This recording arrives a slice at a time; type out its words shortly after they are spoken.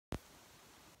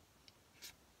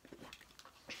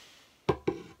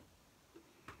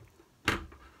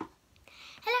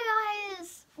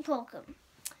welcome.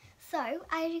 So,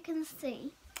 as you can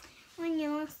see, when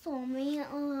you saw me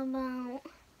all about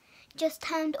just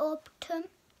turned autumn,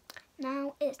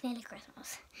 now it's nearly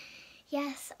Christmas.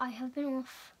 Yes, I have been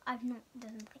off.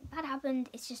 There's nothing bad happened.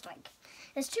 It's just like,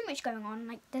 there's too much going on.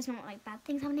 Like, there's not like bad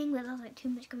things happening, but there's like too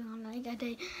much going on. Like,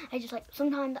 I just like,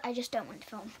 sometimes I just don't want to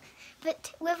film.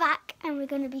 But we're back and we're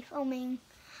going to be filming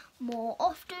more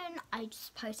often. I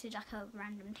just posted like a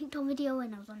random TikTok video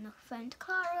and I was on the phone to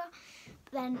Clara.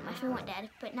 But then my phone went dead.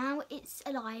 But now it's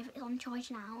alive. It's on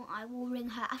charge now. I will ring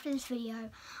her after this video.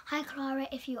 Hi Clara,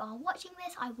 if you are watching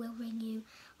this, I will ring you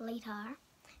later.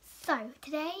 So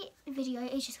today's video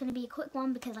is just going to be a quick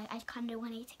one because like I kind of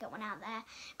wanted to get one out there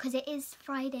because it is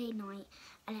Friday night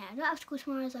and I don't have school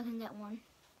tomorrow, so I can get one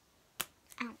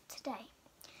out today.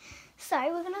 So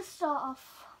we're going to start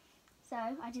off. So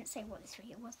I didn't say what this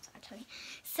video was actually.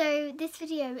 So this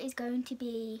video is going to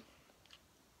be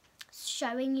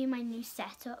showing you my new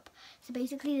setup. So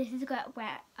basically this is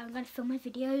where I'm going to film my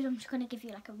videos. I'm just going to give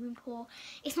you like a room tour.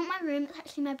 It's not my room, it's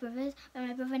actually my brother's, but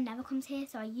my brother never comes here,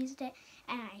 so I used it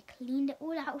and I cleaned it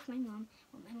all out with my mum.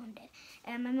 Well, my mum did.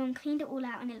 My mum cleaned it all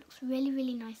out and it looks really,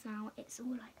 really nice now. It's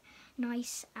all like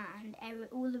nice and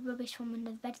all the rubbish from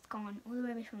under the bed is gone. All the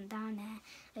rubbish from down there.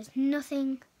 There's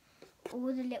nothing.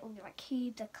 All the little like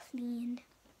cubes are cleaned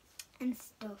and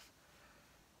stuff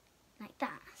like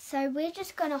that. So we're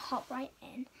just gonna hop right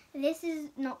in. This is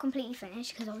not completely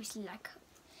finished because obviously like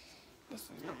this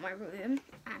is not my room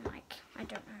and like I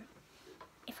don't know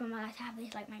if I'm allowed to have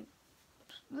this like my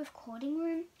recording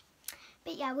room.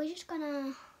 But yeah, we're just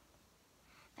gonna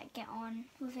like get on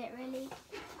with it really.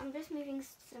 I'm just moving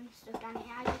some stuff down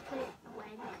here. I just put it away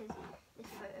because this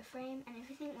photo frame and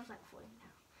everything was like falling down.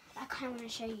 I kind of want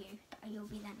to show you that you'll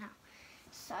be there now.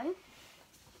 So,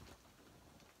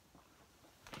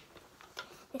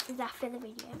 this is after the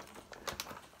video.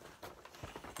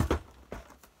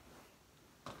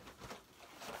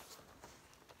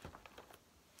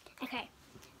 Okay,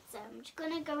 so I'm just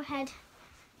going to go ahead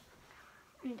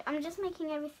and I'm just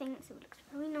making everything so it looks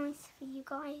very nice for you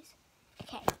guys.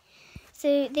 Okay,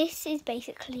 so this is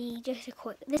basically just a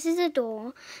quick, this is a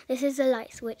door, this is a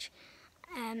light switch.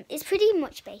 It's pretty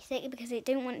much basic because I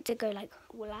don't want it to go like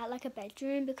all out like a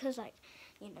bedroom because like,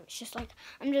 you know, it's just like,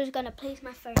 I'm just going to place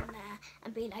my phone there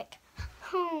and be like,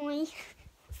 hi.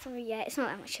 So yeah, it's not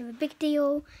that much of a big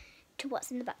deal to what's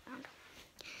in the background.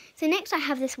 So next I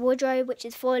have this wardrobe which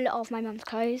is full of my mum's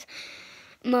clothes,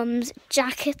 mum's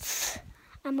jackets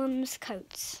and mum's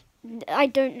coats. I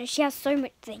don't know, she has so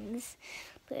much things,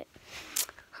 but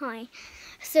hi.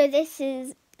 So this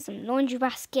is some laundry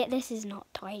basket. This is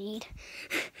not tidied.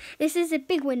 This is a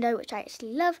big window which I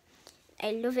actually love.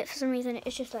 I love it for some reason.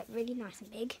 It's just like really nice and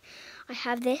big. I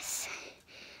have this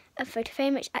a photo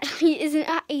frame which actually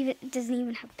doesn't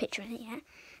even have a picture in it yet.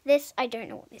 This I don't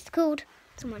know what this is called.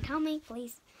 Someone tell me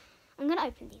please. I'm gonna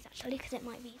open these actually because it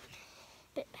might be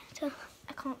a bit better.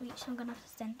 I can't reach, so I'm gonna have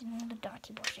to send in all the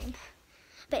dirty washing.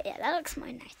 But yeah, that looks more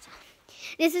nicer.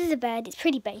 This is a bed. It's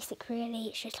pretty basic really.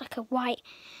 It's just like a white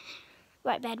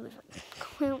bed with a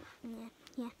quilt.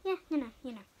 Yeah, you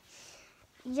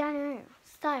know.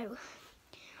 So,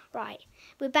 right,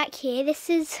 we're back here. This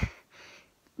is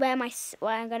where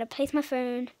I'm going to place my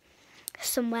phone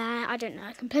somewhere. I don't know,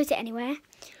 I can place it anywhere.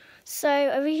 So,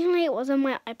 originally it was on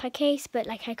my iPad case, but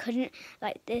like I couldn't,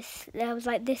 like this, there was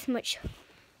like this much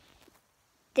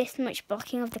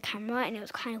blocking of the camera and it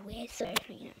was kind of weird, so,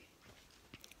 you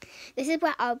know. This is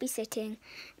where I'll be sitting,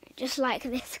 just like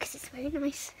this, because it's very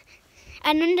nice.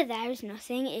 And under there is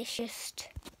nothing, it's just,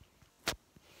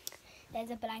 there's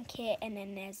a blanket and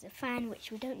then there's a fan,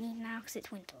 which we don't need now because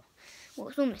it's winter. Well,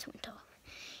 it's almost winter.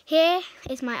 Here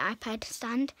is my iPad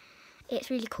stand. It's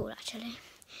really cool actually.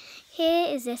 Here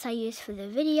is this I use for the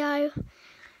video.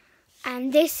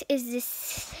 And this is this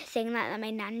thing that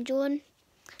my nan drawn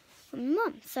for my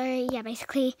mum. So yeah,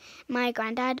 basically my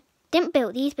granddad didn't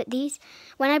build these, but these,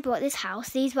 when I bought this house,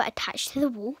 these were attached to the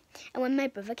wall. And when my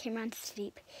brother came around to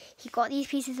sleep, he got these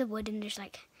pieces of wood and just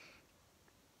like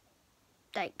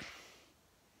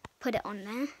put it on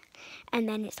there. And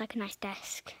then it's like a nice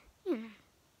desk, you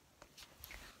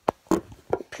know.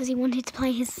 Because he wanted to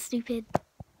play his stupid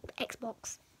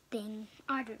Xbox thing.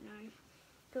 I don't know.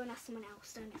 Go and ask someone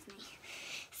else, don't ask me.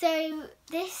 So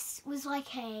this was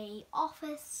like a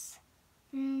office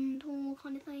tool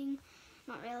kind of thing.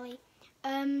 Not really.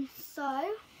 So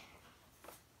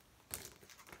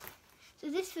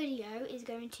this video is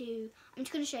I'm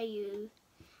just going to show you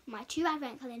my 2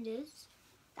 advent calendars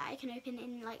that I can open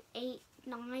in like 8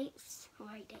 nights or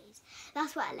 8 days.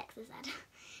 That's what Alexa said.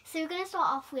 So we're going to start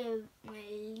off with my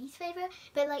least favourite.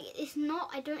 But like, it's not,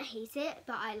 I don't hate it,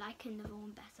 but I like another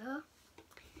one better.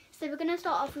 So we're going to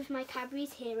start off with my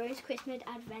Cadbury's Heroes Christmas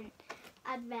Adventure.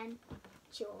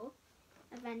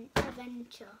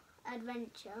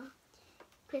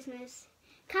 Christmas.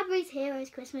 Cadbury's Heroes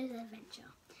Christmas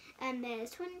Adventure. And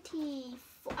there's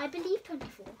 24, I believe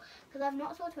 24, because I've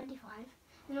not saw 25.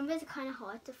 The numbers are kind of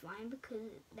hard to find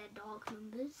because they're dark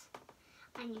numbers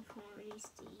and you can't really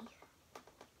see.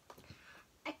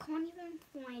 I can't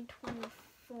even find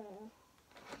 24.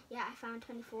 Yeah, I found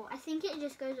 24. I think it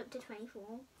just goes up to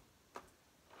 24.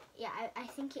 Yeah, I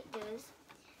think it does.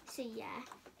 So yeah,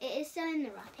 it is still in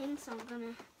the wrapping, so I'm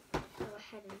gonna go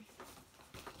ahead and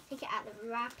take it out of the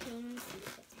wrapping, see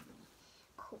if it's any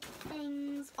cool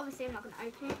things. Obviously I'm not gonna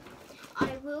open it.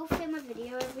 I will film a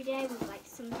video every day with like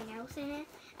something else in it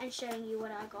and showing you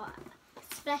what I got,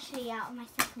 especially out of my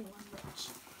second one, which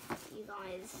you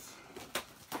guys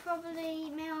probably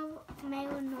may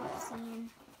or not seen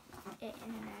it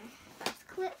in the first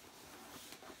clip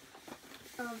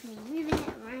of me moving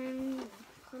it around and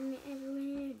putting it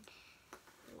everywhere.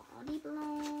 Blah de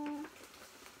blah.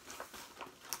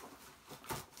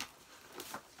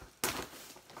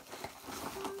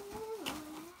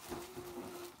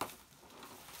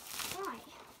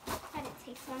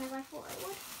 One as I thought it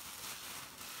would.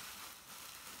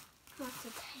 I'll have to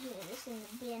put this in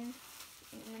the bin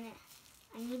in a minute.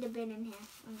 I need a bin in here.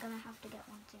 I'm gonna have to get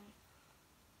one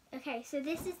soon. Okay, so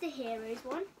this is the Heroes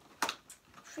one.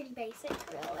 Pretty basic,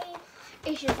 really.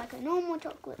 It's just like a normal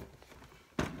chocolate.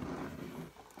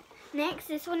 Next,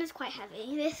 this one is quite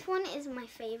heavy. This one is my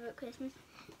favourite Christmas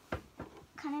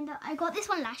calendar. I got this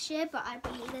one last year, but I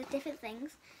believe there's different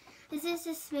things. This is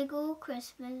the Smiggle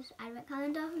Christmas Advent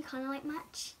Calendar. We kind of like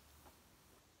match.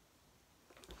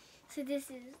 So this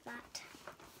is that.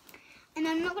 And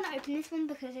I'm not going to open this one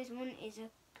because this one is a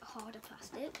harder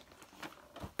plastic.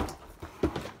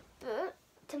 But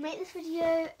to make this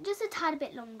video just a tad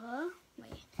bit longer,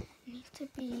 wait, it needs to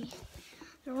be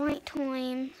the right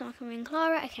time so I can ring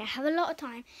Clara. Okay, I have a lot of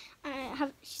time.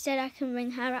 She said I can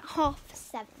ring her at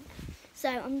 7:30. So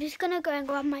I'm just going to go and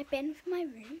grab my bin from my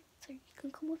room. So you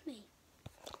can come with me.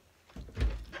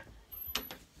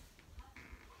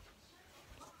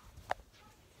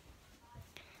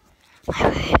 My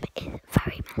room is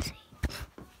very messy.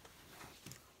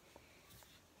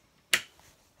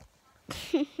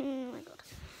 Oh my god.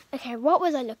 Okay, what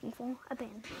was I looking for? A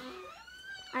bin.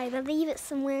 I believe it's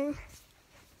somewhere.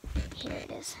 Here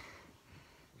it is.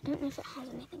 I don't know if it has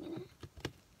anything in it.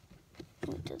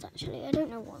 Oh, it does actually. I don't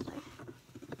know what though.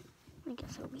 I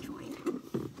guess it'll be fine.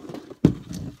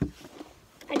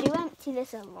 I do empty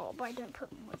this a lot, but I don't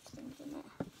put much things in it.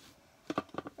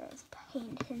 There's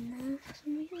paint in there for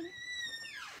some reason.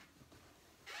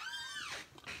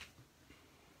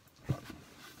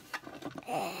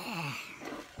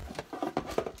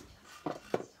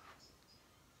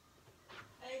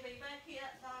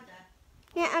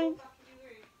 Yeah,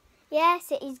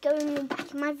 yes, it is going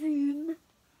back in my room.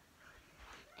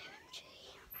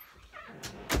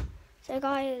 So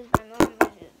guys, my mum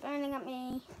is burning at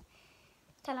me,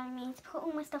 telling me to put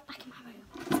all my stuff back in my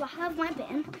room. So I have my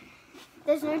bin.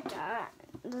 There's no dirt.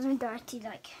 There's no dirty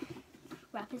like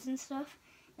wrappers and stuff.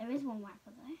 There is one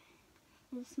wrapper though.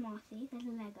 There's a Smartie, there's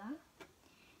a Lego,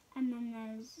 and then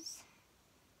there's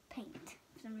paint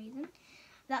for some reason.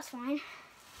 That's fine.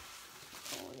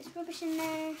 Put all this rubbish in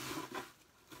there.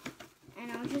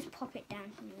 And I'll just pop it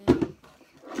down for me.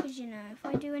 Because you know, if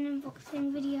I do an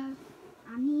unboxing video,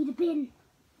 I need a bin.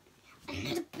 I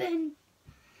need a bin.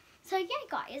 So yeah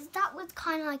guys, that was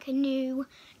kind of like a new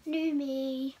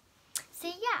me. So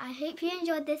yeah, I hope you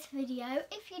enjoyed this video.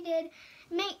 If you did,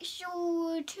 make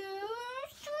sure to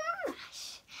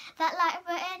smash that like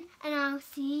button and I'll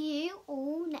see you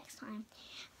all next time.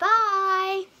 Bye!